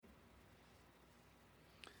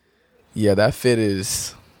Yeah, that fit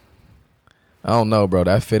is. I don't know, bro.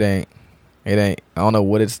 That fit ain't. It ain't. I don't know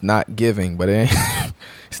what it's not giving, but it ain't.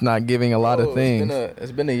 It's not giving a lot of things.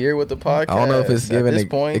 It's been a year with the podcast. I don't know if it's giving this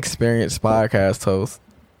point, experienced podcast host.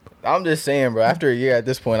 I'm just saying, bro. After a year, at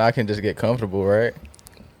this point, I can just get comfortable, right?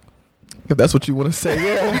 If that's what you want to say,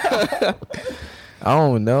 yeah. I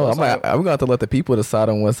don't know. I'm gonna have to let the people decide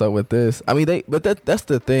on what's up with this. I mean, but that's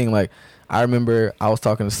the thing. Like, I remember I was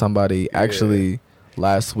talking to somebody actually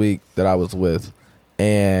last week that I was with,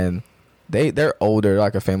 and they're older,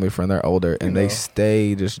 like a family friend. They're older, and they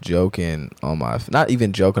stay just joking on my, not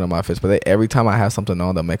even joking on my face, but every time I have something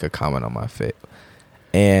on, they'll make a comment on my fit.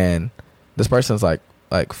 And this person's like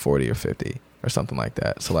 40 or 50 or something like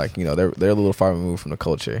that. So like, you know, they're a little far removed from the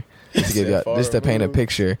culture. Just to paint a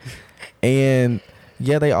picture. And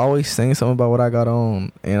yeah, they always saying something about what I got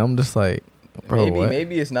on, and I'm just like, bro,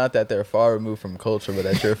 maybe it's not that they're far removed from culture, but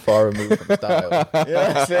that you're far removed from style. You know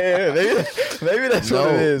what I'm saying? Maybe that's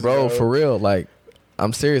what it is, bro. For real. Like,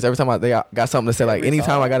 I'm serious. Every time they got something to say, like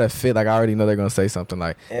anytime I got a fit, like I already know they're gonna say something.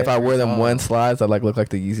 Like if I wear them one slides, that like look like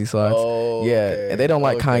the Yeezy slides. Oh, yeah, okay. And they don't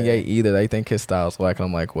like Kanye either. They think his style's whack, and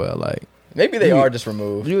I'm like, well, like. Maybe they are just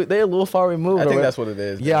removed. They're a little far removed. I think that's what it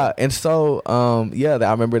is. Yeah, man. And so, I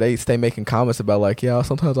remember they stay making comments about like, yeah,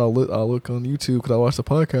 sometimes I'll look on YouTube because I watch the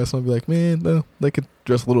podcast and I'll be like, man, no, they could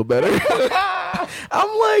dress a little better.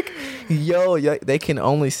 I'm like, yo, they can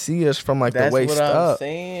only see us from like the waist up. That's what I'm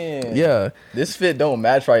saying. Yeah, this fit don't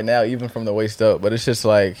match right now, even from the waist up. But it's just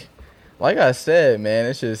like I said, man,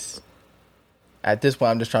 it's just. At this point,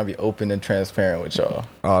 I'm just trying to be open and transparent with y'all.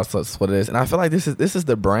 Oh, so that's what it is. And I feel like this is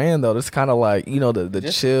the brand, though. This kind of like, you know, the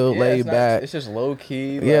just, chill, laid back. It's just low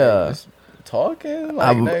key. Like, yeah. Just talking,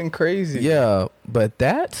 like nothing crazy. Yeah. But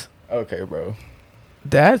that. Okay, bro.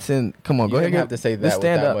 That's in. Come on, you go ahead. You have to say that.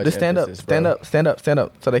 Stand up. Just stand up. Stand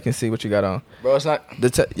up. So they can see what you got on. Bro, it's not.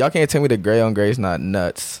 Y'all can't tell me the gray on gray is not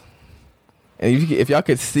nuts. And if y'all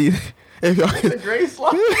could see. If y'all could, the gray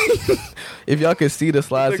slides. If y'all could see the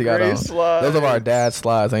slides you got on, those are our dad's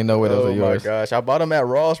slides. I ain't know where those are yours. Oh my gosh, I bought them at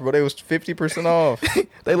Ross, bro. They was 50% off.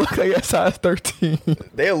 They look like a size 13.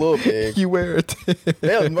 They a little big. You wear it.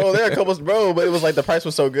 They're a couple, bro. But it was like the price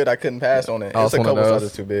was so good, I couldn't pass on it. It's a couple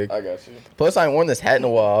sizes too big. I got you. Plus, I ain't worn this hat in a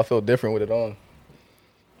while. I feel different with it on.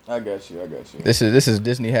 I got you. This is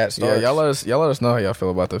Disney hat stars. Yeah, y'all let us know how y'all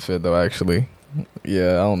feel about the fit though. Actually,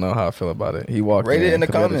 yeah, I don't know how I feel about it. He walked Rate it in the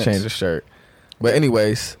comments. Change the shirt. But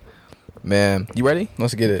anyways, man, you ready?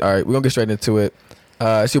 Let's get it. All right, we're going to get straight into it.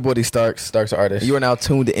 It's your boy D Starks. Starks Artist. You are now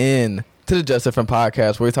tuned in to the Just Different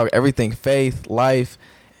Podcast, where we talk everything faith, life,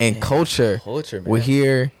 and culture. Man. We're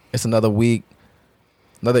here. It's another week,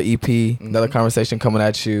 another EP, another conversation coming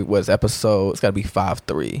at you. What's episode? It's got to be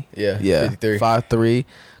 5-3. Yeah, 53. 5-3,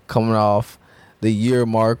 coming off the year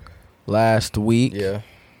mark last week. Yeah.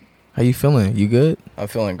 How you feeling? You good? I'm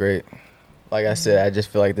feeling great. Like I said, I just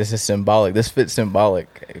feel like this is symbolic. This fits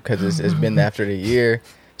symbolic because it's been after the year.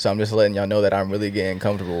 So I'm just letting y'all know that I'm really getting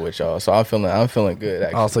comfortable with y'all. So I'm feeling good.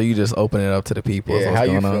 Actually. Also, you just open it up to the people. Yeah, how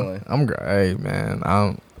you feeling? I'm great, man.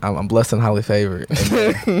 I'm blessed and highly favored.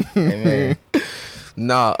 Amen.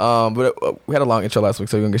 But we had a long intro last week,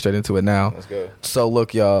 so we're gonna get straight into it now. Let's go. So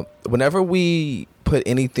look, y'all. Whenever we put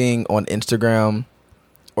anything on Instagram,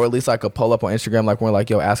 or at least like a poll up on Instagram, like we're like,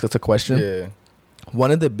 yo, ask us a question. Yeah.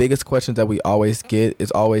 One of the biggest questions that we always get is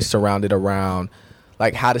always surrounded around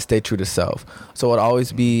like how to stay true to self. So it'd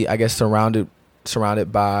always be, I guess, surrounded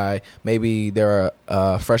by maybe they're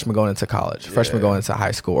a freshman going into college, freshman going into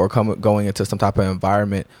high school, or going into some type of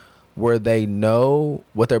environment where they know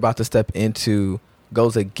what they're about to step into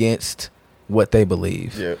goes against what they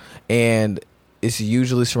believe. Yeah. And it's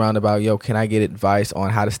usually surrounded by, yo, can I get advice on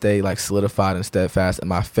how to stay like solidified and steadfast in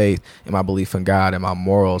my faith, in my belief in God, and my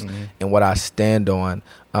morals, and what I stand on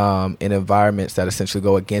in environments that essentially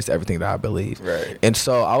go against everything that I believe. Right. And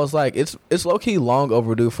so I was like, it's low key long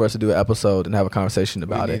overdue for us to do an episode and have a conversation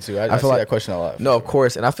about it. I feel like that question a lot. No, of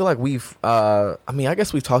course. And I feel like we've, I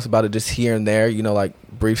guess we've talked about it just here and there, you know, like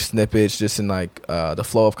brief snippets, just in like the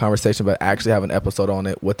flow of conversation, but actually have an episode on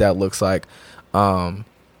it, what that looks like.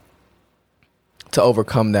 To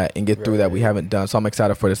overcome that and get through that we haven't done. So I'm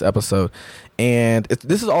excited for this episode. And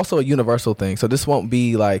this is also a universal thing. So this won't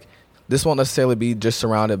necessarily be just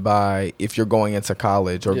surrounded by if you're going into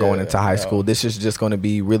college or going into high school. This is just going to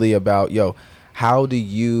be really about, yo, how do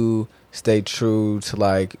you stay true to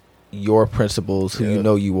like your principles, who you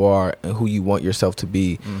know you are, and who you want yourself to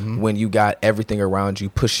be when you got everything around you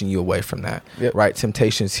pushing you away from that, right?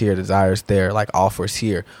 Temptations here, desires there, like offers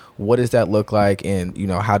here. What does that look like? And, you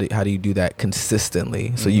know, how do you do that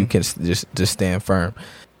consistently so you can just stand firm?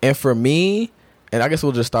 And for me, and I guess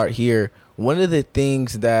we'll just start here, one of the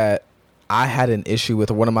things that I had an issue with,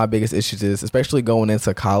 or one of my biggest issues is, especially going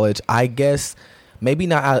into college, I guess maybe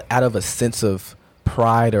not out of a sense of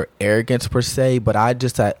pride or arrogance per se, but I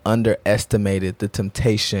just had underestimated the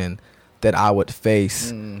temptation that I would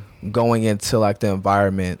face going into like the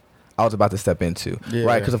environment I was about to step into,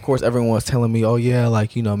 right? Because of course everyone was telling me, oh yeah,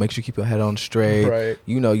 like, you know, make sure you keep your head on straight, right?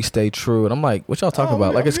 You know, you stay true. And I'm like, what y'all talking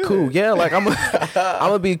about? Like, it's cool. Yeah, like I'm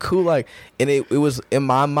gonna be cool. Like, and it was, in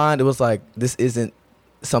my mind, it was like, this isn't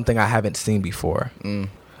something I haven't seen before.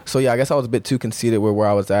 So yeah, I guess I was a bit too conceited with where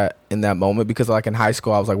I was at in that moment, because like in high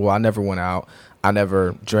school I was like, well, I never went out, I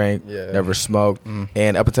never drank, never smoked,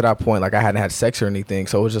 and up until that point, like I hadn't had sex or anything.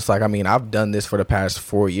 So it was just like, I mean, I've done this for the past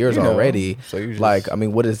 4 years already. So you just, like, I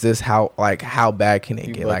mean, what is this? How bad can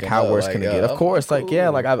it get? Like, how worse can it get? Of course, like, cool. Yeah,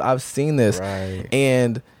 like I've seen this, right.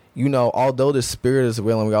 And you know, although the spirit is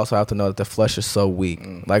willing, we also have to know that the flesh is so weak.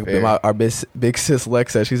 Like our big sis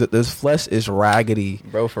Lex said, she said, this flesh is raggedy.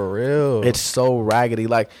 Bro, for real. It's so raggedy.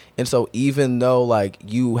 Like, and so even though like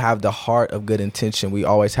you have the heart of good intention, we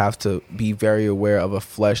always have to be very aware of a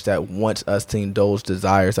flesh that wants us to indulge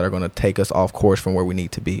desires that are going to take us off course from where we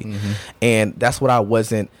need to be. And that's what I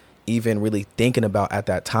wasn't even really thinking about at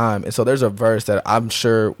that time. And so there's a verse that I'm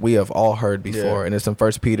sure we have all heard before, and it's in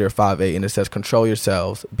 1 Peter 5:8, and it says, control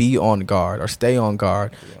yourselves, be on guard, or stay on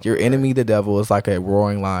guard. Your enemy, the devil, is like a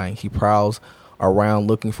roaring lion. He prowls around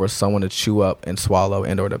looking for someone to chew up and swallow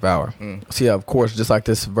and or devour. So yeah, of course, just like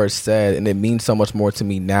this verse said, and it means so much more to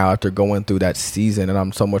me now after going through that season, and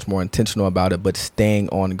I'm so much more intentional about it, but staying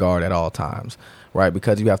on guard at all times. Right,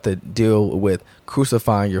 because you have to deal with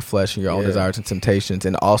crucifying your flesh and your own desires and temptations,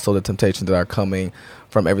 and also the temptations that are coming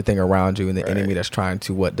from everything around you and the enemy that's trying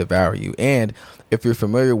to devour you. And if you're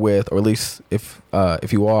familiar with, or at least if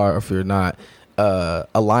you are, or if you're not, a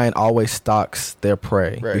lion always stalks their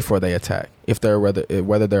prey before they attack. If they're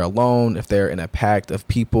whether they're alone, if they're in a pack of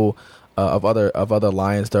people, of other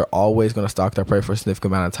lions, they're always going to stalk their prey for a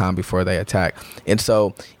significant amount of time before they attack. And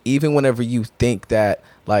so even whenever you think that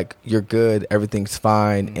like you're good, everything's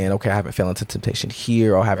fine, and okay, I haven't fell into temptation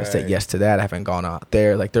here, or I haven't said yes to that, I haven't gone out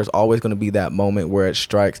there, like there's always going to be that moment where it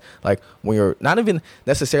strikes, like when you're not even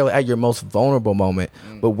necessarily at your most vulnerable moment,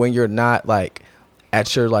 but when you're not like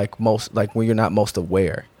at your like most, like when you're not most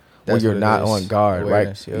aware. When you're not on guard,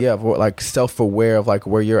 awareness, right? Yeah, like self-aware of like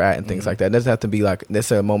where you're at and things like that. It doesn't have to be like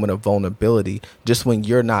necessarily a moment of vulnerability. Just when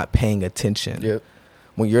you're not paying attention,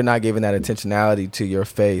 when you're not giving that intentionality to your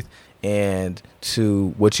faith and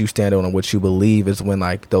to what you stand on and what you believe, is when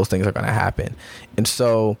like those things are going to happen. And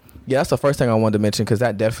so, yeah, that's the first thing I wanted to mention, because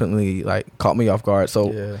that definitely like caught me off guard.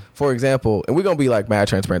 So, for example, and we're gonna be like mad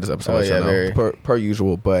transparent this episode, per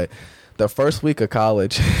usual, but the first week of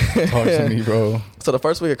college, talk to me, bro. So the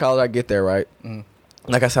first week of college, I get there, right?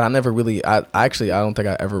 Like I said, I never really, I don't think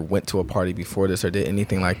I ever went to a party before this or did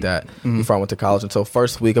anything like that before I went to college. And so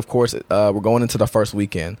first week, of course, we're going into the first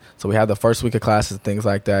weekend. So we have the first week of classes, things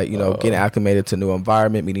like that, you know, getting acclimated to new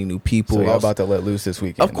environment, meeting new people. So y'all about to let loose this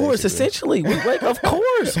weekend? Of course, basically. Essentially. Like, of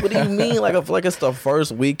course. What do you mean? Like, I feel like it's the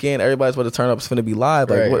first weekend, everybody's about to turn up, it's going to be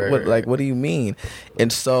live. Like, what do you mean?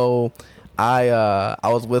 And so I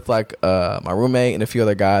was with like my roommate and a few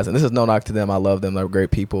other guys, and this is no knock to them. I love them. They're great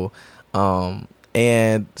people.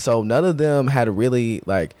 And so none of them had really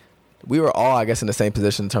like, we were all, I guess, in the same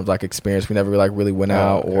position in terms of like experience. We never like really went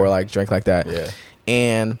out or like drank like that. Yeah.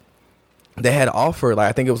 And they had offered, like,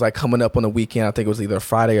 I think it was like coming up on the weekend. I think it was either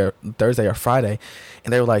Friday or Thursday or Friday.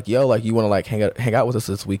 And they were like, yo, like, you want to like hang out with us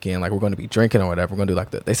this weekend? Like, we're going to be drinking or whatever. We're going to do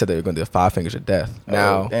like they said they were going to do 5 Fingers of Death.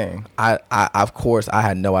 Now, dang. I of course, I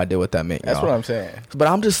had no idea what that meant. That's what I'm saying. But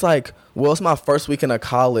I'm just like, well, it's my first weekend of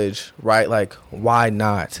college, right? Like, why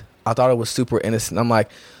not? I thought it was super innocent. I'm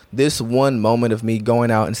like, this one moment of me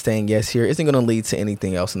going out and saying yes here isn't going to lead to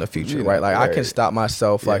anything else in the future, right? Like, I can stop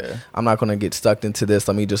myself. Like, I'm not going to get stuck into this.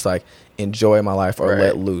 Let me just like enjoy my life or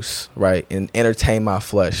let loose, right? And entertain my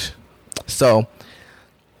flesh. So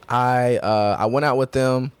I went out with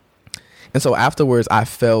them. And so afterwards I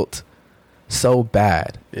felt so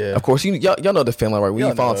bad. Yeah. Of course, y'all know the feeling, right? When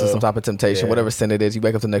you fall into some type of temptation, whatever sin it is, you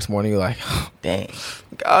wake up the next morning, you're like, oh, dang,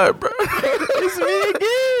 God, bro, it's me again.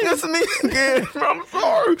 It's me again. I'm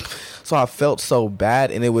sorry. So I felt so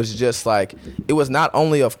bad, and it was just like, it was not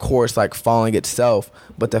only, of course, like falling itself,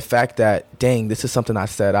 but the fact that, dang, this is something I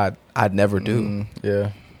said I'd never do.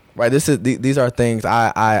 Right. These are things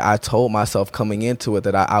I told myself coming into it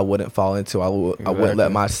that I wouldn't fall into. I wouldn't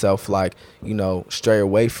let myself like, you know, stray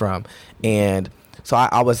away from. And so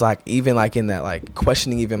I was like, even like in that, like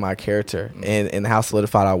questioning even my character and how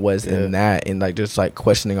solidified I was in that, and like just like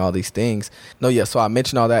questioning all these things. So I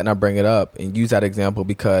mentioned all that and I bring it up and use that example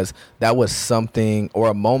because that was something or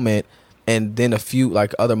a moment And then a few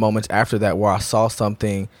like other moments after that where I saw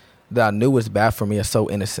something that I knew was bad for me as so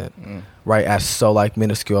innocent, right? As so like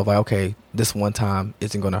minuscule of like, okay, this one time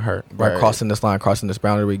isn't going to hurt, right? Crossing this line, crossing this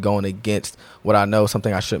boundary, going against what I know,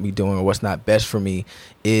 something I shouldn't be doing or what's not best for me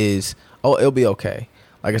is, oh, it'll be okay.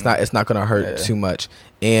 Like it's not going to hurt too much.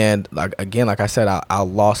 And like, again, like I said, I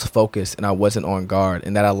lost focus and I wasn't on guard,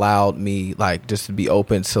 and that allowed me like just to be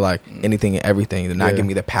open to like anything and everything, and not give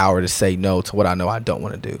me the power to say no to what I know I don't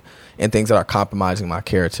want to do and things that are compromising my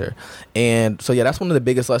character. And so, yeah, that's one of the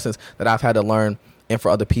biggest lessons that I've had to learn, and for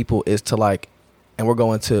other people is to like, and we're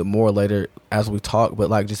going to more later as we talk,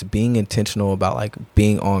 but like just being intentional about like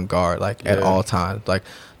being on guard, like at all times, like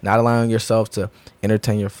not allowing yourself to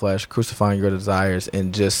entertain your flesh, crucifying your desires,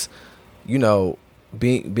 and just, you know,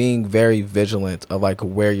 being very vigilant of like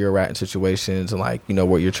where you're at in situations and like, you know,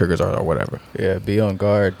 what your triggers are or whatever. Yeah, be on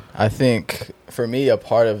guard. I think for me, a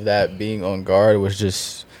part of that being on guard was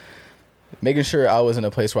just making sure I was in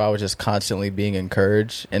a place where I was just constantly being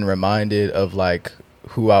encouraged and reminded of like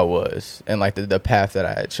who I was and like the path that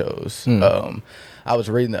I had chose. I was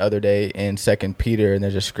reading the other day in 2 Peter, and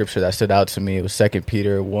there's a scripture that stood out to me. It was 2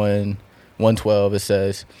 Peter 1:12. It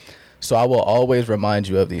says, "So I will always remind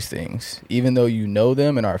you of these things, even though you know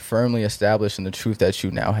them and are firmly established in the truth that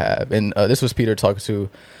you now have." And this was Peter talking to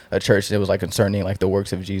a church that was like concerning like the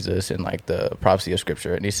works of Jesus and like the prophecy of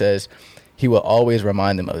scripture. And he says he will always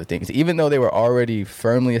remind them of the things, even though they were already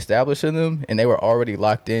firmly established in them and they were already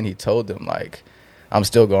locked in. He told them like, I'm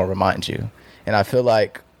still going to remind you. And I feel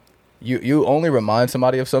like you only remind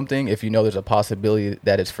somebody of something if you know there's a possibility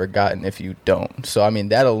that it's forgotten if you don't. So, I mean,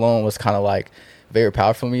 that alone was kind of like very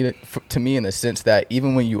powerful to me in the sense that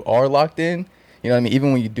even when you are locked in, you know what I mean?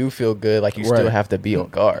 Even when you do feel good, like you still have to be on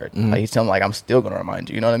guard. Like he's telling me, like, I'm still going to remind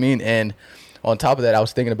you, you know what I mean? And on top of that, I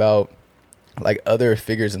was thinking about like other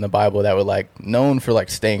figures in the Bible that were like known for like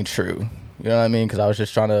staying true. You know what I mean? Because I was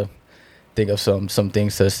just trying to think of some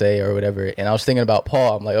things to say or whatever. And I was thinking about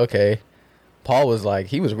Paul. I'm like, okay, Paul was like,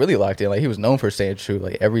 he was really locked in. Like he was known for staying true.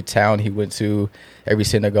 Like every town he went to, every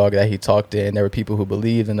synagogue that he talked in, there were people who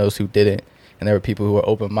believed and those who didn't. And there were people who were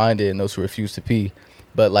open-minded and those who refused to be.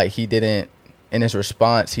 But like he didn't, in his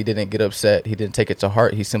response, he didn't get upset. He didn't take it to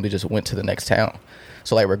heart. He simply just went to the next town.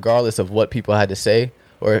 So like regardless of what people had to say,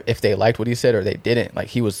 or if they liked what he said or they didn't, like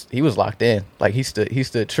he was locked in. Like he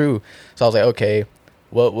stood true. So I was like, okay,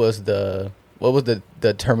 what was the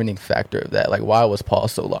determining factor of that? Like why was Paul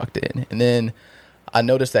so locked in? And then I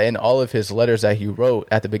noticed that in all of his letters that he wrote,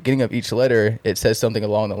 at the beginning of each letter, it says something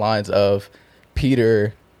along the lines of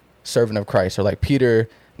Peter, servant of Christ, or like Peter,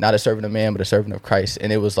 not a servant of man, but a servant of Christ.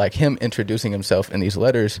 And it was like him introducing himself in these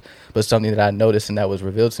letters. But something that I noticed and that was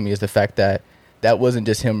revealed to me is the fact that that wasn't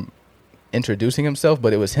just him introducing himself,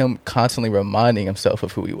 but it was him constantly reminding himself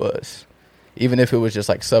of who he was, even if it was just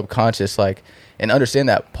like subconscious. Like, and understand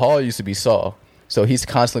that Paul used to be Saul, so he's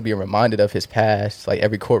constantly being reminded of his past. Like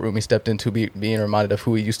every courtroom he stepped into, being reminded of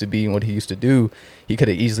who he used to be and what he used to do. He could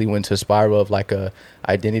have easily went to a spiral of like a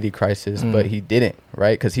identity crisis, but he didn't,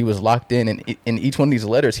 right? Because he was locked in, and in each one of these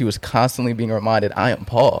letters he was constantly being reminded, I am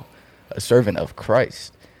Paul, a servant of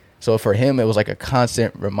Christ. So for him, it was like a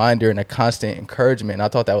constant reminder and a constant encouragement. And I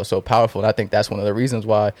thought that was so powerful. And I think that's one of the reasons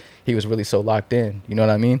why he was really so locked in. You know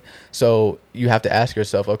what I mean? So you have to ask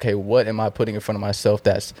yourself, okay, what am I putting in front of myself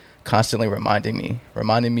that's constantly reminding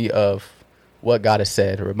me of what God has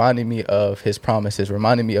said, reminding me of his promises,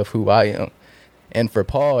 reminding me of who I am. And for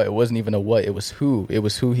Paul, it wasn't even a what, it was who. It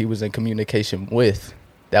was who he was in communication with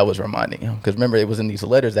that was reminding him. Because remember, it was in these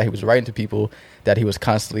letters that he was writing to people that he was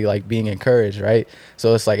constantly like being encouraged, right?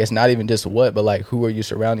 So it's like, it's not even just what, but like who are you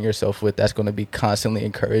surrounding yourself with that's going to be constantly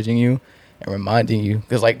encouraging you and reminding you.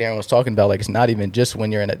 Because like Darren was talking about, like it's not even just when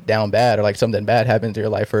you're in a down bad or like something bad happens in your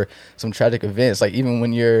life or some tragic events. Like even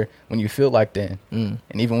when you feel locked in and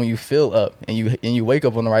even when you feel up and you wake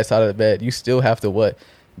up on the right side of the bed, you still have to what?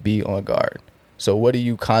 Be on guard. So what are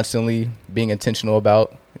you constantly being intentional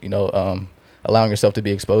about, you know, allowing yourself to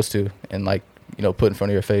be exposed to and like, you know, put in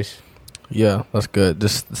front of your face? Yeah, that's good.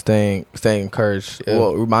 Just staying encouraged. Yeah.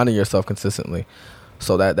 Well, reminding yourself consistently.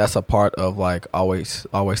 So that's a part of like always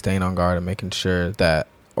staying on guard and making sure that,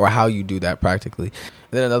 or how you do that practically.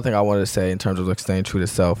 And then another thing I wanted to say in terms of like staying true to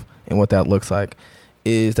self and what that looks like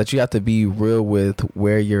is that you have to be real with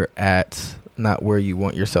where you're at, not where you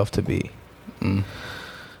want yourself to be.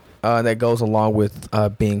 That goes along with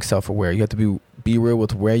being self-aware. You have to be real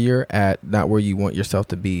with where you're at, not where you want yourself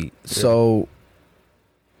to be. Yeah. So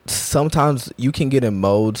sometimes you can get in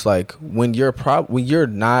modes like when you're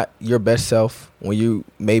not your best self, when you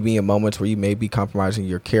may be in moments where you may be compromising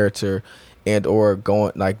your character and or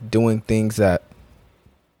going like doing things that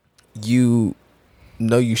you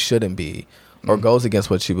know you shouldn't be, or goes against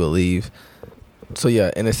what you believe. So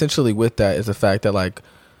yeah, and essentially with that is the fact that like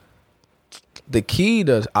the key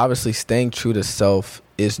to obviously staying true to self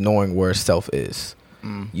is knowing where self is.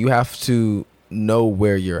 You have to know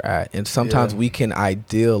where you're at, and sometimes we can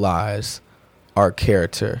idealize our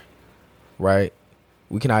character, right?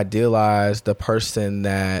 We can idealize the person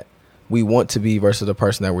that we want to be versus the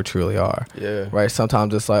person that we truly are. Yeah. Right.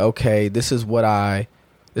 Sometimes it's like, okay, this is what I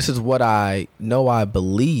know I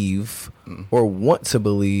believe or want to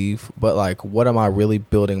believe, but like, what am I really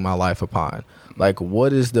building my life upon? Like, what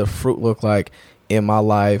does the fruit look like in my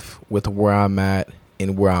life with where I'm at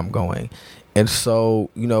and where I'm going? And so,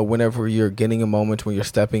 you know, whenever you're getting a moment when you're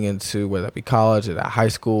stepping into, whether that be college or high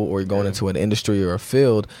school, or you're going into an industry or a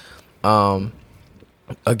field,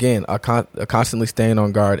 again, constantly staying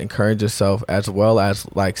on guard, encourage yourself, as well as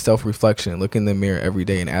like self-reflection, look in the mirror every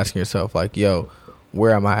day and asking yourself like, yo,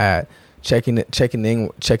 where am I at? Checking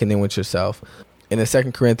in with yourself. And in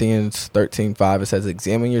 2 Corinthians 13:5, it says,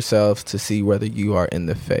 examine yourselves to see whether you are in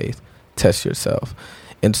the faith. Test yourself.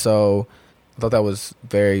 And so I thought that was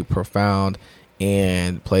very profound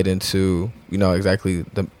and played into, you know, exactly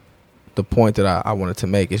the point that I wanted to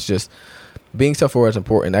make. It's just being self-aware is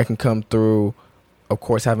important. That can come through, of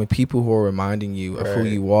course, having people who are reminding you of who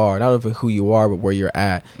you are, not even who you are, but where you're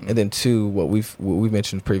at. And then two, what we've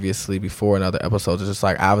mentioned previously before in other episodes is just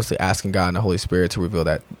like obviously asking God and the Holy Spirit to reveal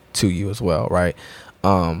that to you as well, right?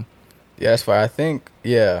 Yeah, that's fine. I think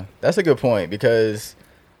that's a good point because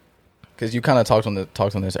you kind of talked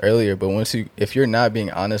on this earlier. But if you're not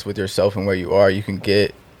being honest with yourself and where you are, you can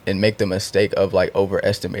get and make the mistake of like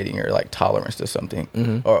overestimating your like tolerance to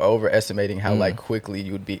something, or overestimating how like quickly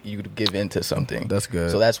you would give into something. That's good.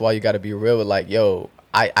 So that's why you got to be real with like, yo,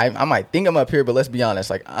 I might think I'm up here, but let's be honest,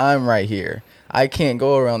 like I'm right here. I can't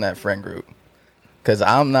go around that friend group because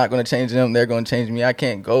I'm not going to change them. They're going to change me. I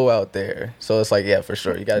can't go out there. So it's like, yeah, for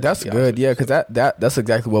sure. You got to. That's good. Yeah, because that's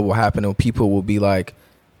exactly what will happen. And people will be like,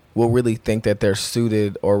 will really think that they're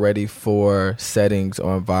suited or ready for settings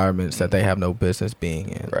or environments that they have no business being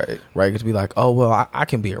in. Right. Because be like, oh, well, I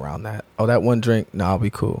can be around that. Oh, that one drink, no, I'll be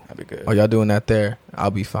cool. I'll be good. Oh, y'all doing that there?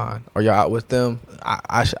 I'll be fine. Or y'all out with them?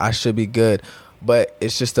 I should be good. But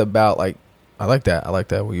it's just about like, I like that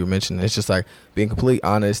what you were mentioning. It's just like being completely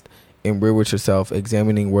honest and real with yourself,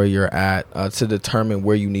 examining where you're at to determine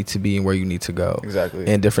where you need to be and where you need to go. Exactly.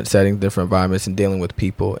 In different settings, different environments, and dealing with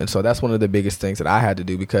people. And so that's one of the biggest things that I had to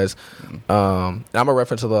do because I'm a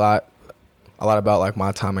reference a lot about like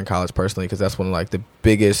my time in college personally, because that's one of like the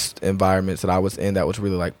biggest environments that I was in that was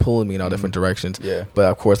really like pulling me in all different directions. Yeah. But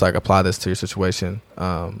of course, like apply this to your situation,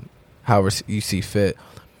 however you see fit.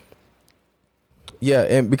 Yeah,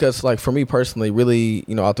 and because like for me personally, really,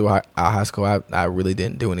 you know, all through high school, I really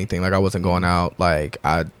didn't do anything. Like I wasn't going out. Like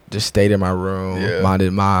I just stayed in my room,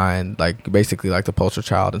 minded mine, like basically like the poster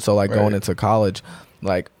child. And so like going into college,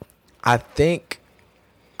 like I think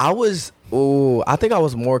I was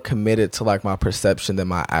more committed to like my perception than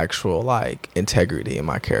my actual like integrity in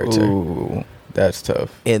my character. Ooh, that's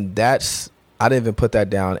tough. And I didn't even put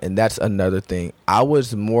that down. And that's another thing. I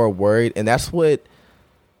was more worried, and that's what.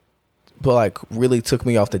 But like really took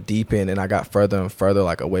me off the deep end, and I got further and further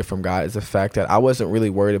like away from God, is the fact that I wasn't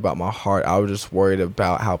really worried about my heart. I was just worried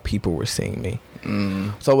about how people were seeing me.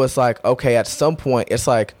 So it's like, okay, at some point, it's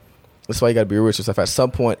like, that's why you got to be real with yourself. At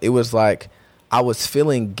some point, it was like I was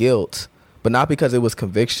feeling guilt, but not because it was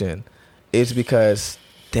conviction. It's because,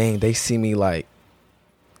 dang, they see me like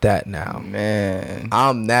that now. Man,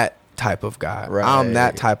 I'm that type of guy. Right. I'm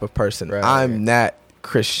that type of person. Right. I'm that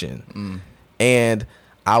Christian. And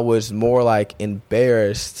I was more like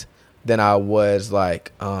embarrassed than I was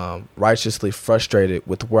like righteously frustrated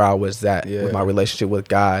with where I was at with my relationship with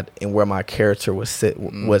God and where my character was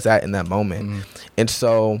at in that moment. And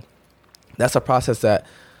so that's a process that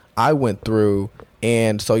I went through.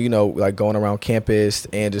 And so, you know, like going around campus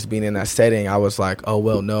and just being in that setting, I was like, oh,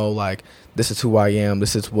 well, no, like this is who I am.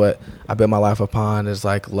 This is what I built my life upon, is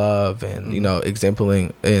like love and, you know,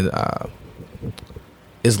 exempling and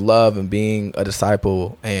is love and being a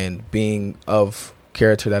disciple and being of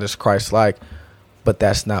character that is Christ-like. But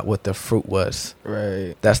that's not what the fruit was.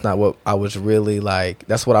 Right. That's not what I was really like.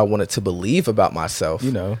 That's what I wanted to believe about myself.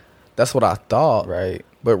 You know. That's what I thought. Right.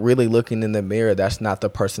 But really looking in the mirror, that's not the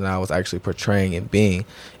person I was actually portraying and being.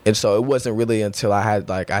 And so it wasn't really until I had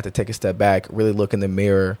to take a step back, really look in the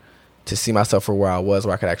mirror to see myself for where I was,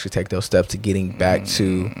 where I could actually take those steps to getting back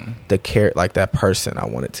to the like that person I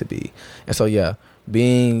wanted to be. And so, yeah.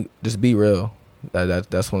 Just be real.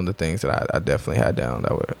 That's one of the things that I definitely had down.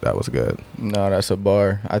 That was good. No, that's a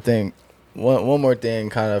bar. I think one more thing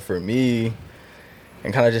kind of for me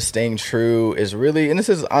and kind of just staying true is really, and this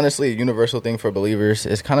is honestly a universal thing for believers.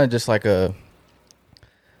 It's kind of just like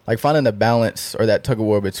finding the balance or that tug of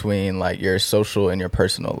war between like your social and your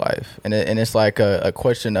personal life. And it's like a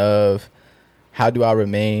question of, how do I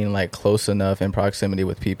remain like close enough in proximity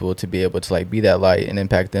with people to be able to like be that light and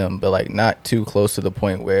impact them, but like not too close to the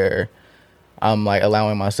point where I'm like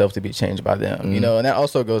allowing myself to be changed by them, you know? And that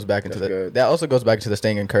also goes back into the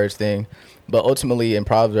staying encouraged thing. But ultimately in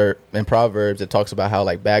Proverbs, it talks about how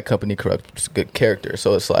like bad company corrupts good character.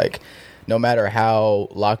 So it's like, no matter how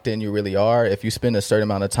locked in you really are, if you spend a certain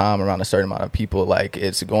amount of time around a certain amount of people, like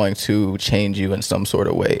it's going to change you in some sort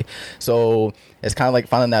of way. So it's kind of like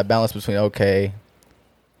finding that balance between, okay,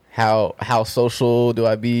 how social do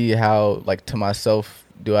I be? How like to myself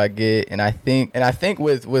do I get? And I think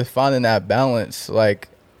with finding that balance, like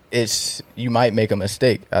you might make a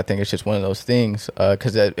mistake. I think it's just one of those things.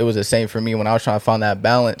 'Cause it was the same for me when I was trying to find that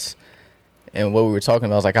balance. And what we were talking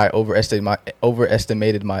about was like I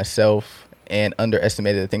overestimated myself and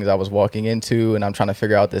underestimated the things I was walking into, and I'm trying to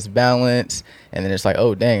figure out this balance. And then it's like,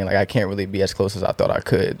 oh dang, like I can't really be as close as I thought I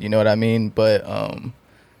could. You know what I mean? But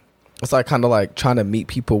it's like kind of like trying to meet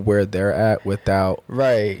people where they're at without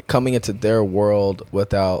coming into their world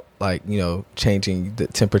without like, you know, changing the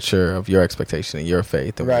temperature of your expectation and your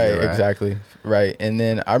faith. And exactly. Right. And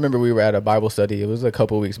then I remember we were at a Bible study. It was a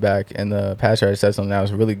couple of weeks back, and the pastor had said something that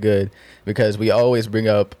was really good, because we always bring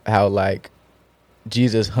up how like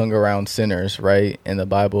Jesus hung around sinners, right, in the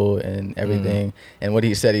Bible and everything. And what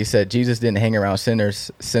he said Jesus didn't hang around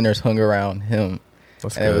sinners hung around him.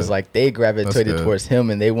 That's and good. It was like they gravitated towards him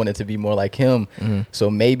and they wanted to be more like him.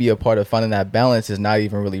 So maybe a part of finding that balance is not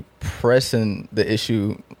even really pressing the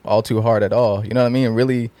issue all too hard at all. You know what I mean?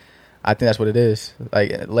 Really, I think that's what it is.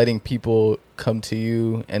 Like letting people come to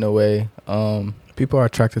you in a way. People are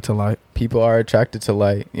attracted to light.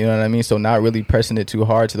 You know what I mean? So not really pressing it too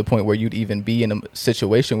hard to the point where you'd even be in a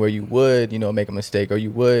situation where you would, you know, make a mistake, or you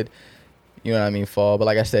would, you know what I mean, fall. But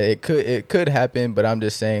like I said, it could happen. But I'm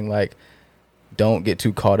just saying, like, don't get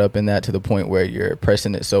too caught up in that to the point where you're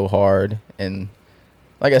pressing it so hard. And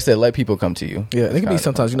like I said, let people come to you. Yeah, it can be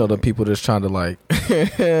sometimes, you know, the people just trying to like,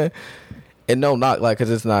 and no, not like, because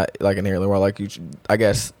it's not like inherently wrong. Like, I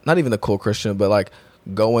guess not even the cool Christian, but like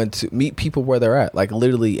going to meet people where they're at, like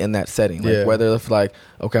literally in that setting. Like whether it's like,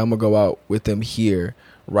 okay, I'm gonna go out with them here,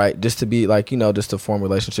 right, just to be like, you know, just to form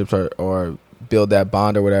relationships or build that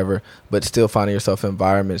bond or whatever, but still finding yourself in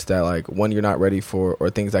environments that like, one, you're not ready for, or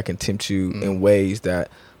things that can tempt you in ways that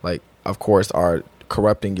like, of course, are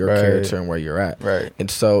corrupting your character and where you're at. Right. And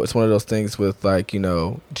so it's one of those things with like, you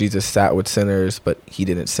know, Jesus sat with sinners, but he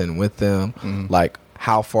didn't sin with them. Like,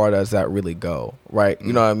 how far does that really go? Right.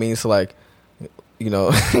 You know what I mean? So like, you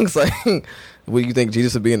know, it's like, what do you think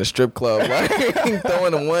Jesus would be in a strip club, like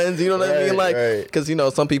throwing the ones, you know what I mean? Like, because, you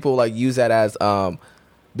know, some people like use that as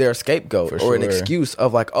their scapegoat or an excuse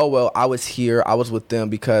of like, oh, well, I was here, I was with them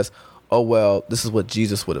because, oh, well, this is what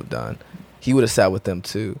Jesus would have done. He would have sat with them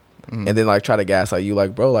too. And then like try to gaslight you,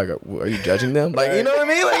 like, bro, like, are you judging them? Like, you know what I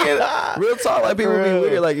mean? Like, real talk, like people be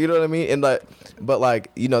weird, like, you know what I mean? And like, but like,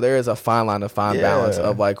 you know, there is a fine line, a fine balance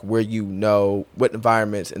of like where, you know, what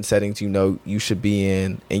environments and settings you know you should be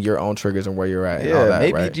in, and your own triggers and where you're at. And all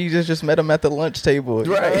that, maybe Jesus just met him at the lunch table,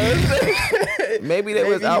 right? Maybe they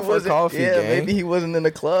was out for coffee. Maybe he wasn't in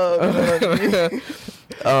the club. You know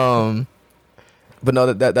what I mean? But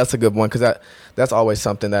no, that's a good one, because that's always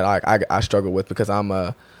something that I struggle with, because I'm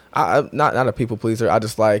not a people pleaser. I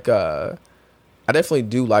just like I definitely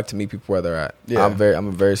do like to meet people where they're at. Yeah. I'm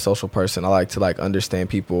a very social person. I like to like understand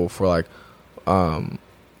people for like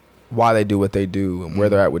why they do what they do and where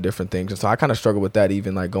they're at with different things. And so I kind of struggle with that,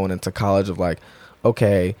 even like going into college, of like,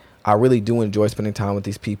 okay, I really do enjoy spending time with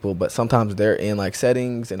these people, but sometimes they're in like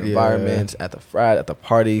settings and environments at the frat, at the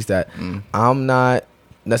parties that I'm not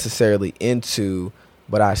necessarily into,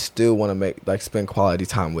 but I still want to spend quality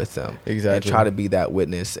time with them. Exactly. And try to be that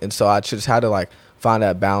witness. And so I just had to like find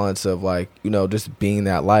that balance of like, you know, just being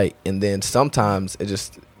that light. And then sometimes it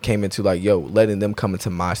just came into like, yo, letting them come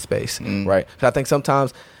into my space. Right. So I think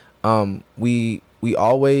sometimes we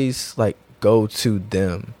always like go to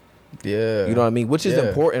them. Yeah. You know what I mean? Which is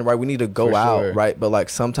important, right? We need to go out, right? But like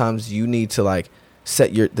sometimes you need to like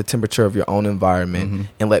set the temperature of your own environment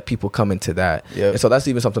and let people come into that. And so that's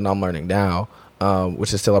even something I'm learning now,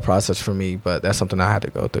 which is still a process for me, but that's something I had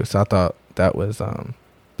to go through. So I thought that was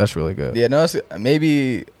that's really good. Yeah, no,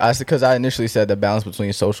 maybe because I initially said the balance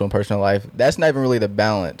between social and personal life. That's not even really the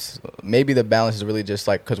balance. Maybe the balance is really just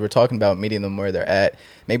like, because we're talking about meeting them where they're at.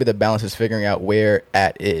 Maybe the balance is figuring out where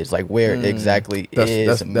at is, like where exactly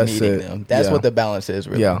that's meeting them. That's what the balance is,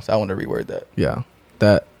 really. Yeah. So I want to reword that. Yeah,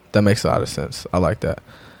 That makes a lot of sense. I like that.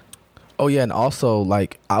 Oh yeah, and also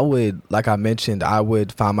like I mentioned, I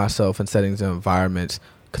would find myself in settings and environments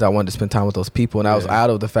because I wanted to spend time with those people, and I was out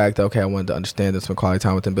of the fact that I wanted to understand and spend quality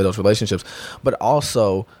time with them, build those relationships. But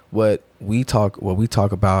also, what we talk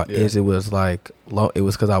about is it was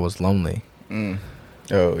because I was lonely.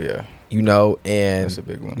 Oh yeah, and that's a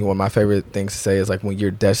big one. One of my favorite things to say is like when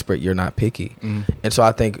you're desperate, you're not picky. And so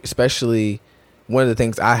I think especially one of the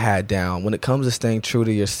things I had down when it comes to staying true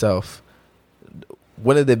to yourself,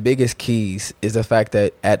 one of the biggest keys is the fact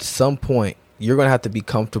that at some point you're going to have to be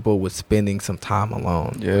comfortable with spending some time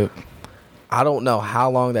alone. Yep. I don't know how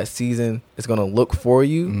long that season is going to look for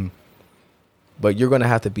you, but you're going to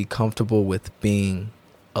have to be comfortable with being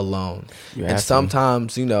alone. And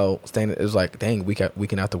sometimes, staying is like, dang,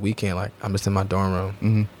 weekend after weekend, like I'm just in my dorm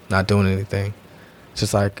room, not doing anything. It's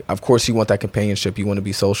just like, of course you want that companionship. You want to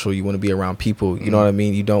be social. You want to be around people. You know what I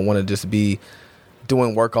mean? You don't want to just be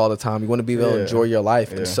doing work all the time. You want to be able to enjoy your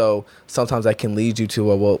life. And so sometimes that can lead you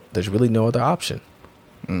to, well, there's really no other option.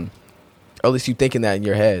 Or at least you thinking that in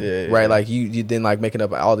your head, right? Like you then like making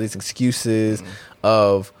up all these excuses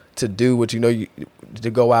of to do what to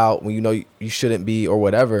go out when you shouldn't be or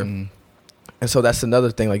whatever. And so that's another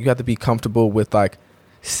thing. Like you have to be comfortable with like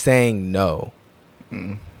saying no.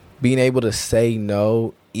 Being able to say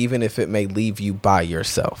no, even if it may leave you by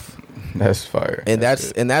yourself. That's fire. And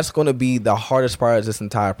that's going to be the hardest part of this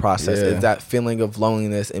entire process is that feeling of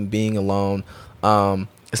loneliness and being alone,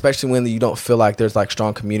 especially when you don't feel like there's like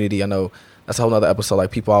strong community. I know that's a whole nother episode.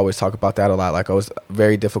 Like people always talk about that a lot. Like it was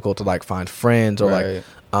very difficult to like find friends or like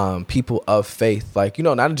people of faith, like,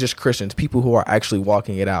 not just Christians, people who are actually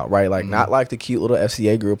walking it out, right? Like not like the cute little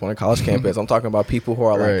FCA group on a college campus. I'm talking about people who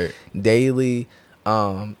are like daily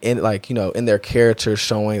in like in their character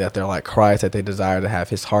showing that they're like Christ, that they desire to have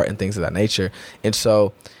his heart and things of that nature. And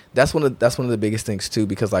so that's one of the biggest things too,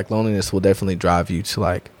 because like loneliness will definitely drive you to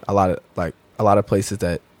like a lot of places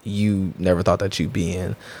that you never thought that you'd be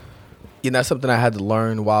in. That's something I had to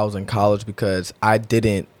learn while I was in college because I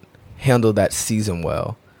didn't handle that season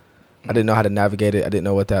well. I didn't know how to navigate it. I didn't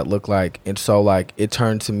know what that looked like. And so like it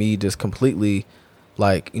turned to me just completely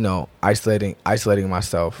like, isolating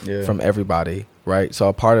myself from everybody. Right. So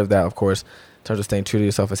a part of that, of course, in terms of staying true to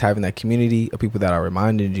yourself, is having that community of people that are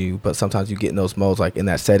reminding you. But sometimes you get in those modes, like in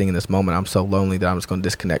that setting, in this moment, I'm so lonely that I'm just going to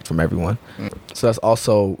disconnect from everyone. So that's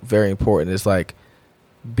also very important. It's like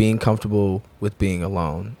being comfortable with being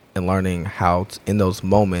alone and learning how in those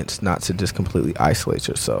moments not to just completely isolate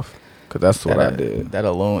yourself. Because that's what I did. That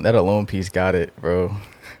alone piece got it, bro.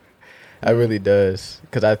 It really does.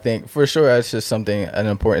 Because I think for sure that's just an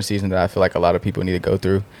important season that I feel like a lot of people need to go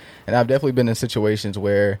through. And I've definitely been in situations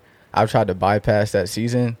where I've tried to bypass that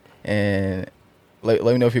season, and let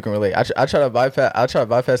me know if you can relate. I try to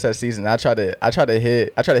bypass that season. I try to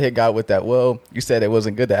hit God with that. Well, you said it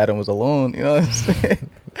wasn't good that Adam was alone. You know what I'm saying?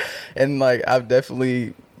 And like I've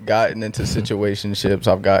definitely gotten into situationships.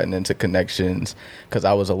 I've gotten into connections because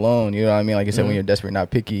I was alone. You know what I mean? Like you said, when you're desperate,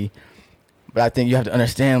 not picky. But I think you have to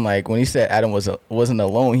understand, like, when he said Adam wasn't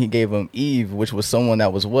alone, he gave him Eve, which was someone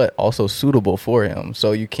that was also suitable for him.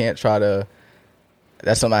 So you can't try to,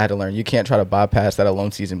 that's something I had to learn. You can't try to bypass that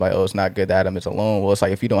alone season by, it's not good that Adam is alone. Well, it's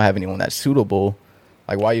like if you don't have anyone that's suitable,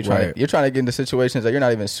 like, why are you trying you're trying to get into situations that you're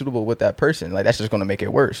not even suitable with that person. Like, that's just going to make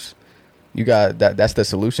it worse. You got that's the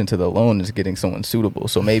solution to the alone, is getting someone suitable.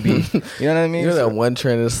 So maybe, you know what I mean? That one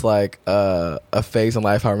trend is like a phase in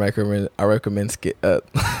life I recommend I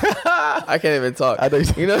can't even talk.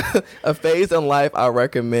 A phase in life I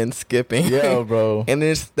recommend skipping. Yeah, bro. And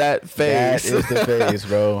it's that phase. That is the phase,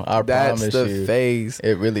 bro. That's promise the phase.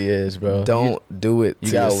 It really is, bro. Don't do it.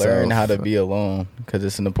 You gotta learn how to be alone because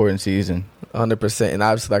it's an important season. 100%. And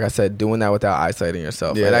obviously, like I said, doing that without isolating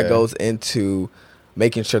yourself. Yeah. And that goes into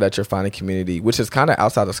making sure that you're finding community, which is kind of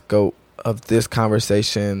outside the scope of this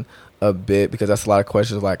conversation a bit, because that's a lot of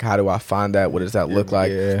questions like, how do I find that? What does that look like?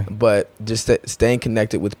 Yeah. But just staying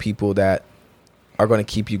connected with people that are going to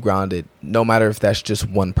keep you grounded, no matter if that's just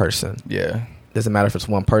one person. Yeah. Doesn't matter if it's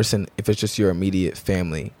one person, if it's just your immediate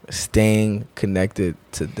family, staying connected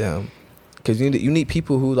to them. Because you need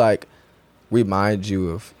people who like remind you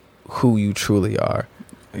of who you truly are.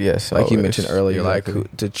 Yes, like you mentioned earlier, exactly.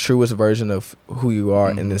 Like the truest version of who you are,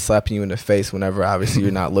 and then slapping you in the face whenever obviously you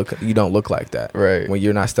don't look like that, right? When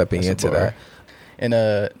you're not stepping into that. And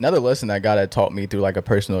another lesson that God had taught me through like a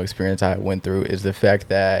personal experience I went through is the fact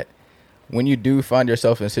that when you do find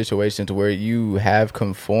yourself in situations where you have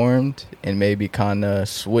conformed and maybe kind of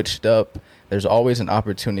switched up, there's always an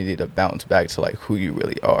opportunity to bounce back to like who you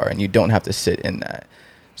really are, and you don't have to sit in that.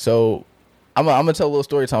 So I'm gonna tell a little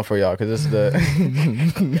story time for y'all because this is the.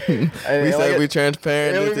 We say we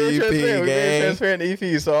transparent Yeah, with the EP we gang. transparent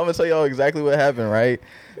EP. So I'm gonna tell y'all exactly what happened, right?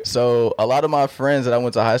 So a lot of my friends that I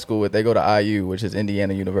went to high school with, they go to IU, which is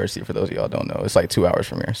Indiana University. For those of y'all don't know, it's like 2 hours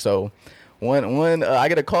from here. So when I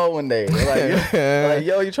get a call one day, they're like,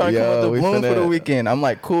 yo, you trying to come up to Bloom for the weekend? I'm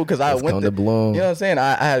like, cool, because I went to Bloom. You know what I'm saying?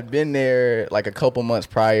 I had been there like a couple months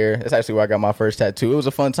prior. That's actually where I got my first tattoo. It was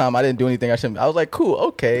a fun time. I didn't do anything I shouldn't. I was like, cool,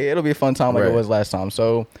 okay, it'll be a fun time like it was last time.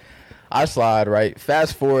 So I slide, right?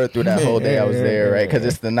 Fast forward through that whole day I was there, right? Because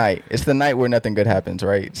it's the night. It's the night where nothing good happens,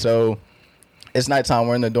 right? So it's nighttime.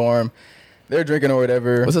 We're in the dorm. They're drinking or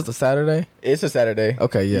whatever. Was this a Saturday? It's a Saturday.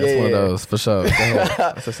 Okay, yeah, it's one of those for sure.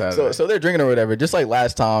 It's a Saturday. So they're drinking or whatever, just like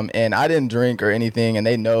last time. And I didn't drink or anything, and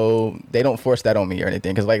they don't force that on me or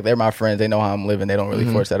anything, because like they're my friends. They know how I'm living. They don't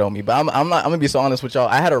really force that on me. But I'm gonna be so honest with y'all.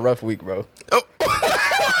 I had a rough week, bro. Oh.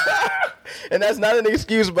 And that's not an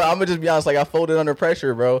excuse, but I'm gonna just be honest. Like, I folded under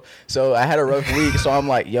pressure, bro. So I had a rough week. So I'm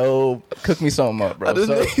like, yo, cook me something up, bro. I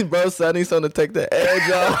just need, bro, so I need something to take the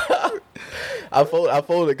edge off. I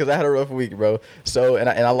folded because I had a rough week, bro. So and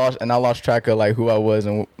I lost track of like who I was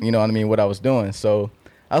and you know what I mean, what I was doing. So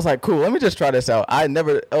I was like, cool, let me just try this out. Y'all need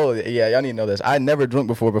to know this. I never drunk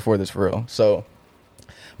before this for real. So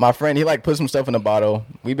my friend, he like put some stuff in a bottle.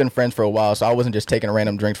 We've been friends for a while, so I wasn't just taking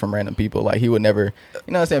random drinks from random people. Like, he would never, you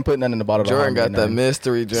know what I'm saying, put nothing in the bottle. Jordan got that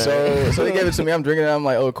mystery drink. So he gave it to me. I'm drinking it. I'm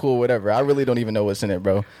like, oh, cool, whatever. I really don't even know what's in it,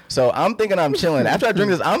 bro. So I'm thinking I'm chilling. After I drink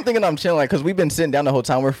this, I'm thinking I'm chilling, because we've been sitting down the whole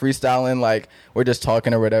time. We're freestyling, like we're just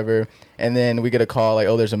talking or whatever. And then we get a call like,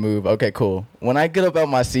 oh, there's a move. Okay, cool. When I get up out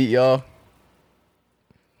my seat, y'all,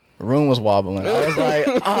 room was wobbling. I was like,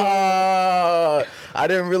 I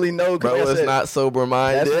didn't really know. Bro, it's not sober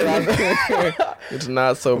minded. It's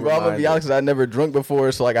not sober minded. Bro, I'm gonna be honest, 'cause I never drunk before,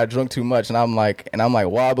 so like I drunk too much, and I'm like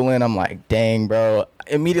wobbling. I'm like, dang, bro.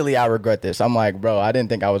 Immediately I regret this. I'm like, bro, I didn't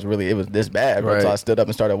think it was this bad, bro. Right. So I stood up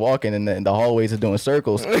and started walking, and the hallways are doing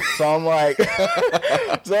circles. So I'm like,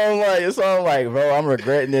 bro, I'm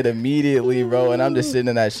regretting it immediately, bro. And I'm just sitting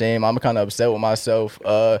in that shame. I'm kind of upset with myself.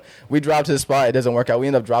 We drive to the spot. It doesn't work out. We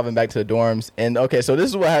end up driving back to the dorms. And okay, so this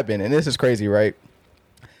is what happened, and this is crazy, right?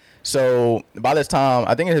 So by this time,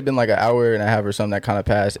 I think it had been like an hour and a half or something that kind of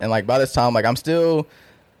passed. And like by this time, like I'm still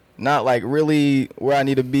not like really where I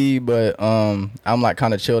need to be, but I'm like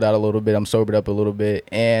kind of chilled out a little bit. I'm sobered up a little bit,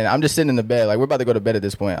 and I'm just sitting in the bed. Like, we're about to go to bed at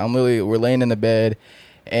this point. We're laying in the bed,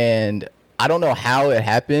 and I don't know how it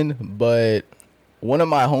happened, but one of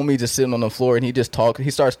my homies is sitting on the floor, and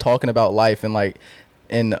he starts talking about life and like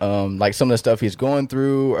some of the stuff he's going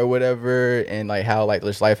through or whatever, and like how like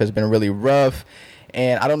this life has been really rough.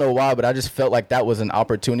 And I don't know why, but I just felt like that was an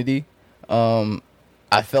opportunity.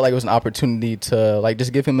 I felt like it was an opportunity to like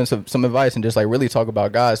just give him some advice and just like really talk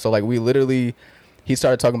about God. So like he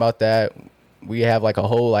started talking about that. We have like a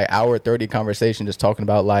whole like hour 30 conversation just talking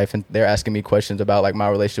about life, and they're asking me questions about like my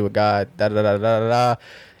relationship with God, and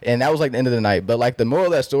that was like the end of the night. But like the moral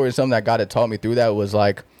of that story, something that God had taught me through that was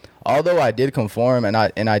like, although I did conform and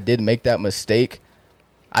I did make that mistake,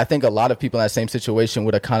 I think a lot of people in that same situation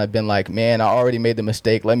would have kind of been like, man, I already made the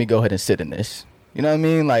mistake. Let me go ahead and sit in this. You know what I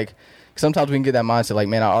mean? Like, sometimes we can get that mindset like,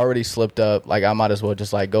 man, I already slipped up. Like, I might as well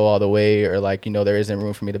just like go all the way, or like, you know, there isn't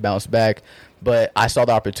room for me to bounce back. But I saw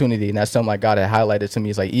the opportunity, and that's something like God had highlighted to me.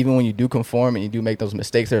 It's like, even when you do conform and you do make those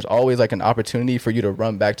mistakes, there's always like an opportunity for you to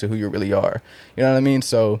run back to who you really are. You know what I mean?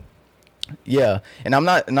 So yeah. And I'm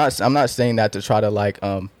not saying that to try to like,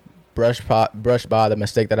 brush by the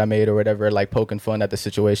mistake that I made or whatever, like poking fun at the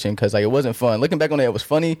situation, because like it wasn't fun. Looking back on it was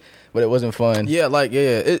funny, but it wasn't fun. Yeah, like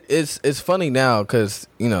it's funny now because,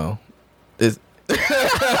 you know, it's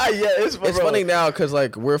it's funny now because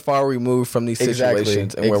like we're far removed from these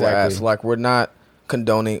situations and where we're at. So like we're not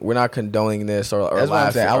condoning this or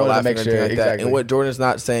laughing. I want to make sure like that. And what Jordan's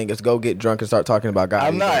not saying is go get drunk and start talking about God.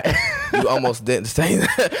 I'm not. You almost didn't say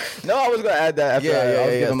that. No, I was gonna add that.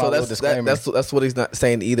 After So that's what he's not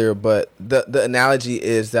saying either. But the analogy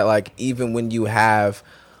is that like even when you have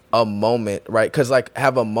a moment, right? Because like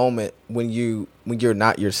have a moment when you're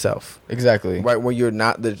not yourself, exactly, right? When you're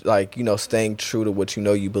not the like, you know, staying true to what you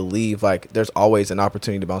know you believe. Like there's always an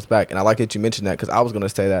opportunity to bounce back. And I like that you mentioned that, because I was gonna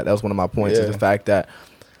say that was one of my points, is the fact that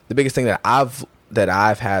the biggest thing that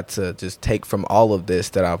I've had to just take from all of this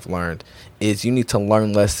that I've learned is you need to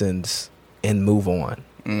learn lessons and move on.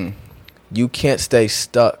 You can't stay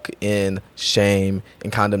stuck in shame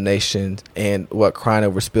and condemnation and crying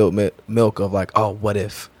over spilled milk of like, oh, what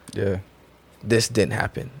if this didn't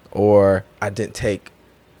happen, or I didn't take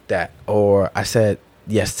that, or I said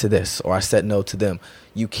yes to this, or I said no to them.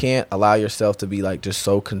 You can't allow yourself to be like just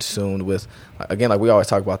so consumed with, again, like we always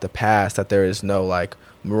talk about the past, that there is no like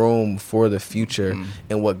room for the future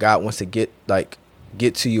and what God wants to get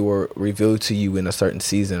to you or reveal to you in a certain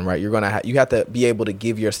season, right? You're gonna you have to be able to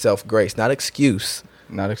give yourself grace, not excuses,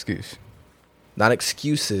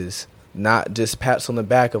 not just pats on the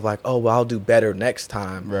back of like, oh, well, I'll do better next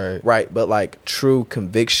time, right? But like true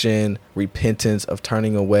conviction, repentance of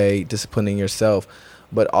turning away, disciplining yourself,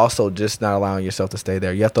 but also just not allowing yourself to stay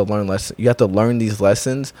there. You have to learn You have to learn these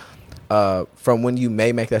lessons from when you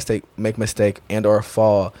may make mistake and or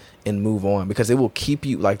fall, and move on, because it will keep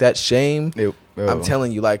you like that shame. I'm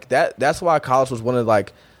telling you, like that's why college was one of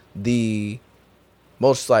like the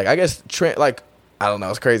most like, I guess, like, I don't know,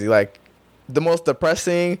 it's crazy, like the most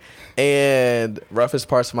depressing and roughest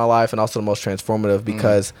parts of my life, and also the most transformative,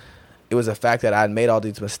 because it was the fact that I had made all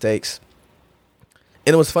these mistakes.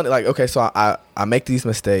 And it was funny, like, okay, so I make these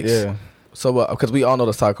mistakes. Yeah. So, because we all know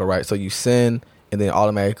the cycle, right? So you sin, and then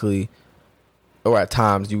automatically, or at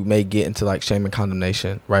times, you may get into like shame and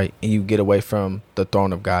condemnation, right? And you get away from the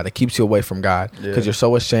throne of God. It keeps you away from God, because you're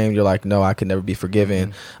so ashamed. You're like, no, I could never be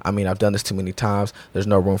forgiven. I mean, I've done this too many times. There's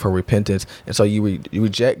no room for repentance. And so you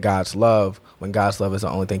reject God's love, when God's love is the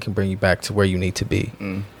only thing can bring you back to where you need to be.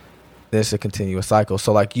 Then it's a continuous cycle.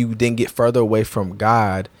 So like you then get further away from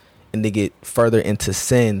God, and they get further into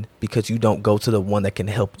sin, because you don't go to the one that can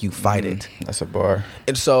help you fight it. That's a bar.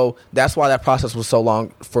 And so that's why that process was so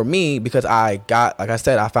long for me, because I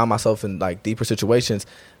found myself in like deeper situations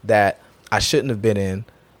that I shouldn't have been in,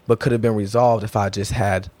 but could have been resolved if I just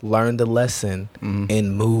had learned the lesson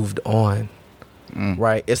and moved on.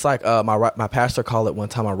 Right? It's like my pastor called it one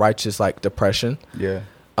time a righteous like depression. Yeah.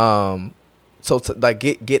 So to like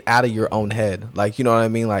get out of your own head, like, you know what I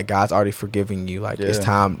mean? Like, God's already forgiving you. Like, it's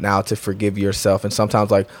time now to forgive yourself. And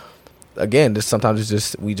sometimes, like, again, sometimes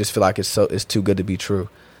we just feel like it's too good to be true,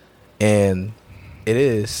 and it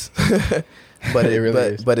is. But it really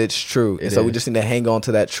is. But it's true. And so we just need to hang on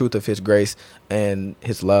to that truth of His grace and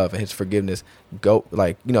His love and His forgiveness. Go,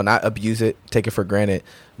 like, you know, not abuse it, take it for granted,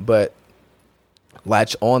 but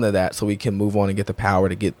latch on to that so we can move on and get the power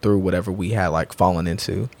to get through whatever we had like fallen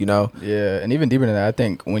into, you know? Yeah. And even deeper than that, I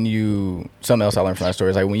think something else I learned from that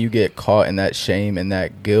story is like when you get caught in that shame and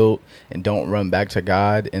that guilt and don't run back to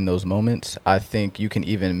God in those moments, I think you can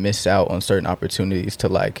even miss out on certain opportunities to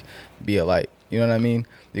like be a light. You know what I mean?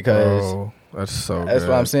 Because that's good.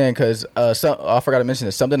 What I'm saying. Because I forgot to mention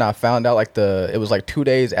this. Something I found out it was like 2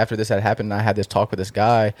 days after this had happened, and I had this talk with this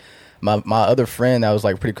guy. My other friend that was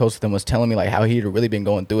like pretty close with him was telling me like how he had really been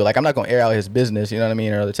going through it. Like, I'm not gonna air out his business, you know what I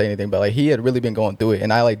mean, or say anything, but like he had really been going through it,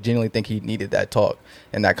 and I like genuinely think he needed that talk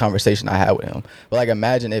and that conversation I had with him. But like,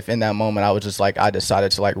 imagine if in that moment I was just like, I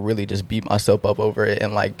decided to like really just beat myself up over it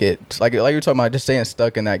and like get like you're talking about, just staying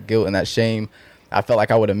stuck in that guilt and that shame. I felt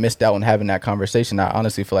like I would have missed out on having that conversation. I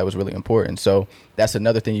honestly feel like it was really important. So that's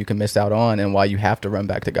another thing you can miss out on, and why you have to run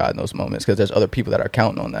back to God in those moments, because there's other people that are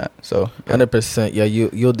counting on that. So 100%. Yeah,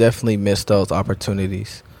 you'll definitely miss those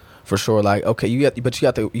opportunities for sure. Like, okay, you have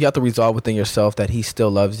to resolve within yourself that He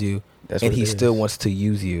still loves you, and He still wants to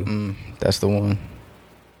use you. That's the one.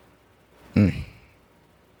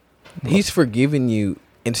 He's forgiven you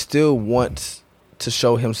and still wants to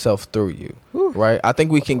show Himself through you. Right? I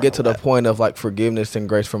think we can get to the point of like forgiveness and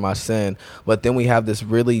grace for my sin, but then we have this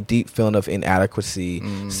really deep feeling of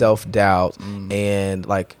inadequacy, self-doubt, and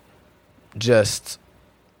like just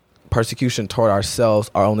persecution toward ourselves,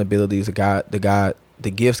 our own abilities, the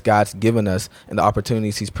gifts God's given us, and the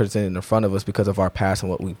opportunities He's presented in front of us because of our past and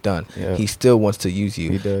what we've done. Yeah. He still wants to use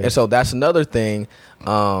you. And so that's another thing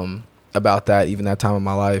about that, even that time of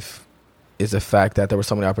my life, is the fact that there were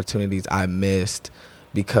so many opportunities I missed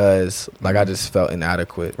because like I just felt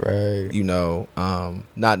inadequate, right? You know,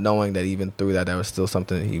 not knowing that even through that there was still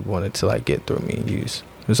something that He wanted to like get through me and use.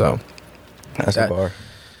 So that's a bar.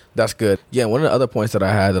 That's good. Yeah, one of the other points that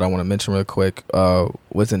I had that I want to mention real quick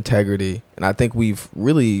was integrity, and I think we've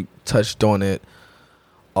really touched on it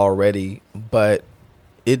already, but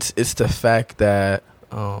it's the fact that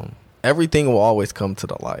everything will always come to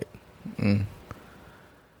the light.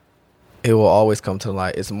 It will always come to the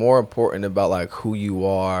light. It's more important about like who you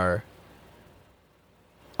are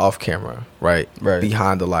off camera, right?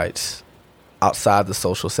 Behind the lights, outside the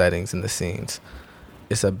social settings and the scenes.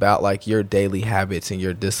 It's about like your daily habits and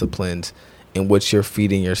your disciplines in which you're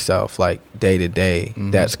feeding yourself like day to day.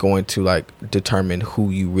 That's going to like determine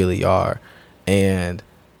who you really are and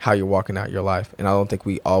how you're walking out your life. And I don't think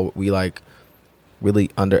we like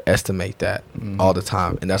really underestimate that all the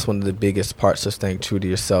time. And that's one of the biggest parts of staying true to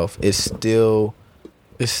yourself. It's still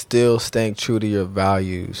staying true to your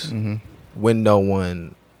values when no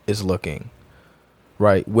one is looking,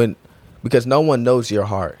 right? Because no one knows your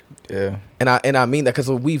heart. Yeah. And I mean that because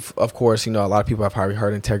we've, of course, a lot of people have probably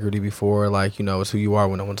heard integrity before, like, it's who you are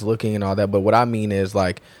when no one's looking and all that. But what I mean is,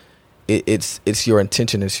 like, it's your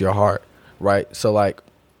intention, it's your heart, right? So, like,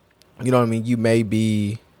 you know what I mean? You may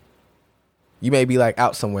be like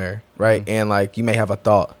out somewhere, right? And like you may have a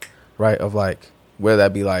thought, right, of like, whether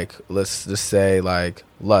that be like, let's just say like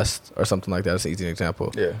lust or something like that. That's an easy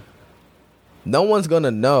example. Yeah. No one's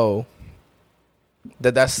gonna know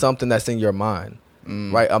that that's something that's in your mind.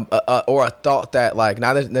 Right, or a thought that, like,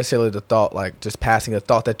 not necessarily the thought, like just passing, a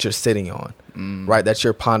thought that you're sitting on, right, that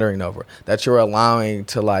you're pondering over, that you're allowing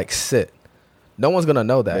to like sit. No one's gonna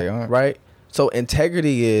know that, right? So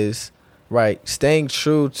integrity is, right, staying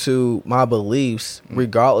true to my beliefs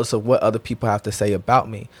regardless of what other people have to say about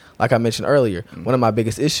me. Like I mentioned earlier, one of my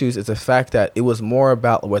biggest issues is the fact that it was more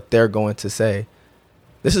about what they're going to say.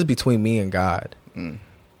 This is between me and God.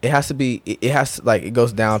 It has to be. It has to, like, it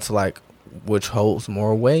goes down to like, which holds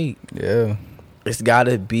more weight. Yeah. It's got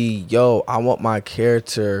to be, I want my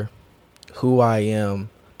character, who I am,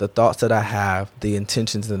 the thoughts that I have, the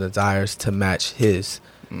intentions and desires to match his,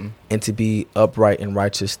 and to be upright and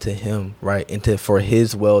righteous to him, right? And for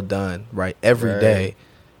his well done, right? Every day.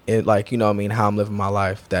 And like, how I'm living my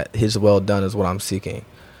life, that his well done is what I'm seeking.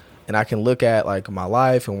 And I can look at like my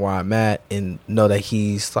life and where I'm at and know that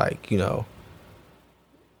he's like,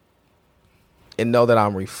 and know that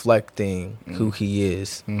I'm reflecting who he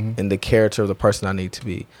is and the character of the person I need to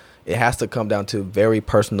be. It has to come down to a very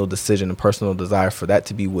personal decision and personal desire for that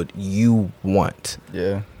to be what you want.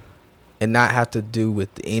 Yeah. And not have to do with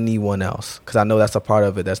anyone else. Because I know that's a part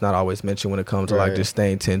of it that's not always mentioned when it comes to like just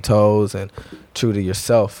staying 10 toes and true to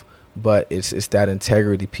yourself. But it's that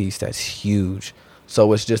integrity piece that's huge.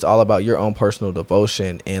 So it's just all about your own personal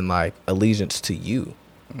devotion and like allegiance to you.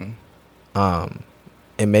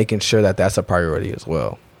 And making sure that that's a priority as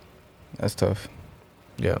well. That's tough.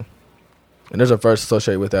 Yeah. And there's a verse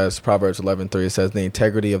associated with that. It's Proverbs 11:3. It says, the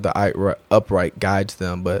integrity of the upright guides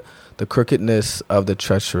them, but the crookedness of the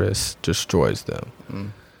treacherous destroys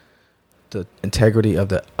them. The integrity of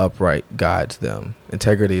the upright guides them.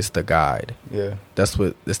 Integrity is the guide. Yeah. That's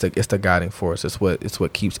what it's the guiding force. It's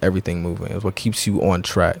what keeps everything moving. It's what keeps you on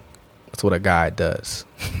track. That's what a guide does.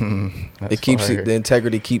 It keeps you, the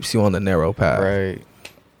integrity keeps you on the narrow path. Right.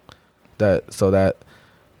 That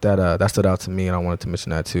stood out to me, and I wanted to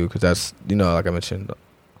mention that too, because that's, like I mentioned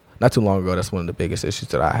not too long ago, that's one of the biggest issues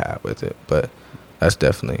that I have with it. But that's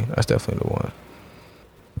definitely the one.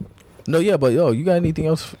 No, yeah, but you got anything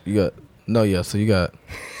else? So you got.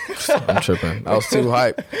 I'm tripping. I was too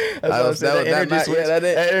hyped. That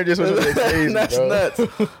energy switch was crazy. That's nuts.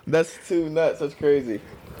 That's too nuts. That's crazy.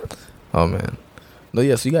 Oh man. No,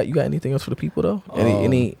 yeah. So you got anything else for the people though?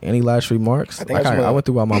 Any last remarks? I went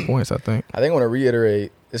through all my points. I think I want to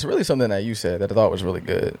reiterate. It's really something that you said that I thought was really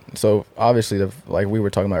good. So obviously, like we were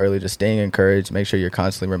talking about earlier, just staying encouraged. Make sure you're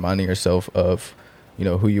constantly reminding yourself of,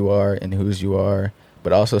 who you are and whose you are,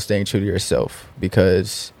 but also staying true to yourself,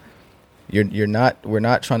 because we're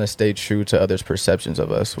not trying to stay true to others' perceptions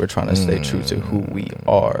of us. We're trying to stay true to who we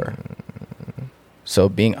are. So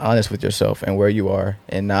being honest with yourself and where you are,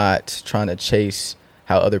 and not trying to chase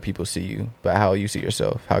how other people see you, but how you see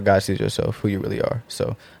yourself, how God sees yourself, who you really are.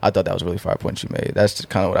 So I thought that was really 5 points you made. That's just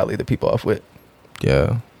kind of what I lead the people off with.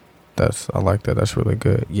 Yeah, I like that. That's really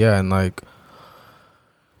good. Yeah, and like,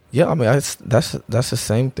 yeah, I mean, that's the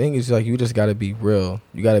same thing. It's like you just got to be real.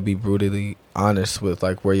 You got to be brutally honest with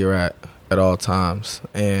like where you're at all times,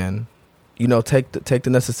 and take the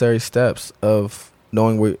necessary steps of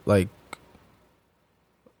knowing where like.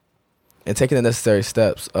 And taking the necessary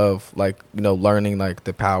steps of like, learning like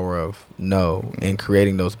the power of no, and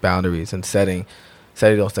creating those boundaries and setting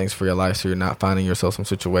those things for your life, so you're not finding yourself in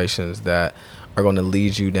situations that are going to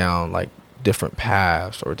lead you down like different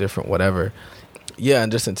paths or different whatever. Yeah,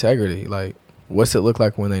 and just integrity. Like, what's it look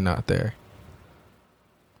like when they're not there?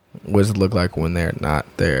 What does it look like when they're not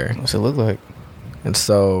there? What's it look like? And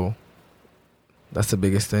so that's the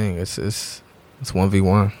biggest thing. It's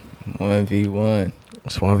 1v1. 1v1.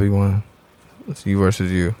 It's 1v1. It's you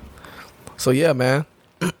versus you. So yeah, man.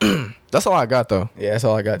 That's all I got though. Yeah, that's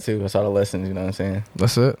all I got too. That's all the lessons, you know what I'm saying?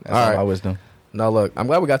 That's it. That's all right. My wisdom. Now look, I'm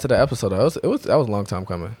glad we got to the episode though. That was a long time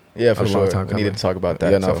coming. Yeah, for sure. We needed to talk about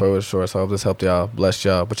that. Yeah, no, for sure. So I hope this helped y'all. Bless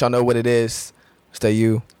y'all. But y'all know what it is. Stay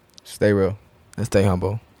you. Stay real. And stay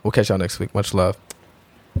humble. We'll catch y'all next week. Much love.